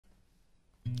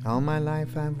All my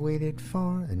life I've waited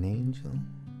for an angel,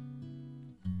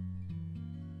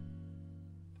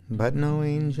 but no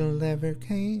angel ever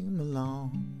came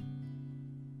along.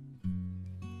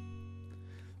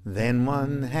 Then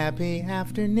one happy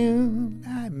afternoon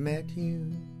I met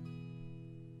you,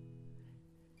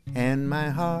 and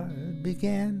my heart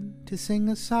began to sing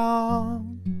a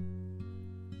song.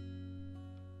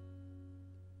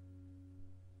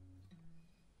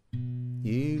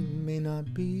 You may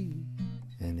not be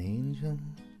an angel,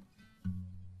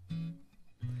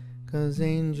 'cause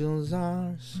angels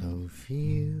are so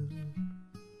few.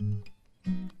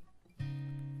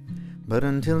 But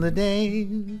until the day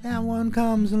that one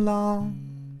comes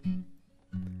along,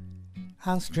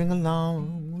 I'll string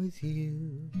along with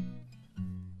you.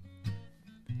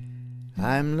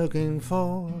 I'm looking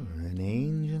for an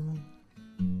angel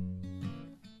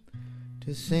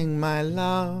to sing my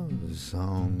love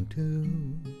song to.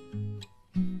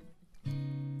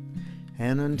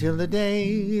 And until the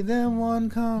day that one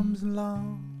comes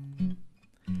along,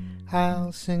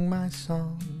 I'll sing my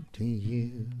song to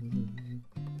you.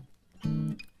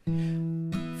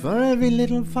 For every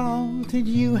little fault that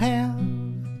you have,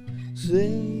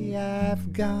 say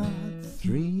I've got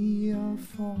 3 or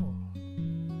 4.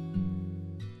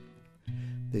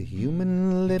 The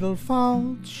human little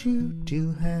faults you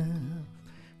do have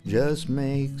just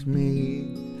makes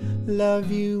me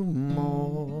love you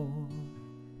more.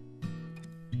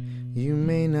 You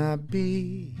may not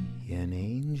be an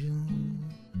angel,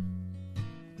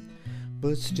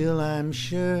 but still I'm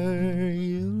sure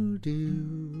you'll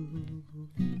do.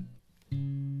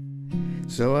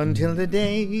 So until the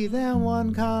day that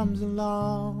one comes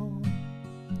along,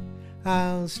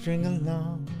 I'll string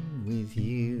along with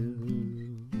you.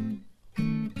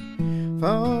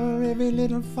 For every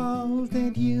little fault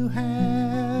that you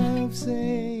have,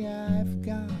 say I've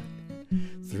got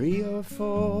 3 or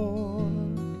 4.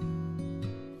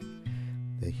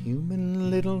 The human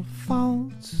little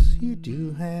faults you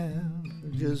do have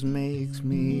just makes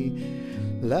me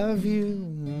love you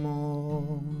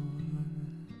more.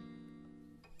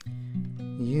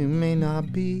 You may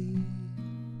not be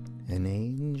an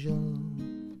angel,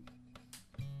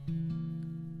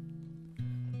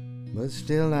 but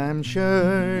still I'm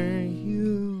sure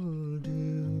you'll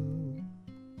do.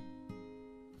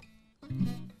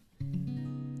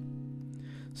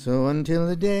 So until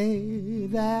the day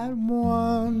that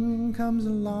one comes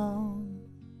along,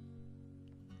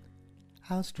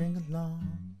 I'll string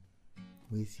along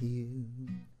with you.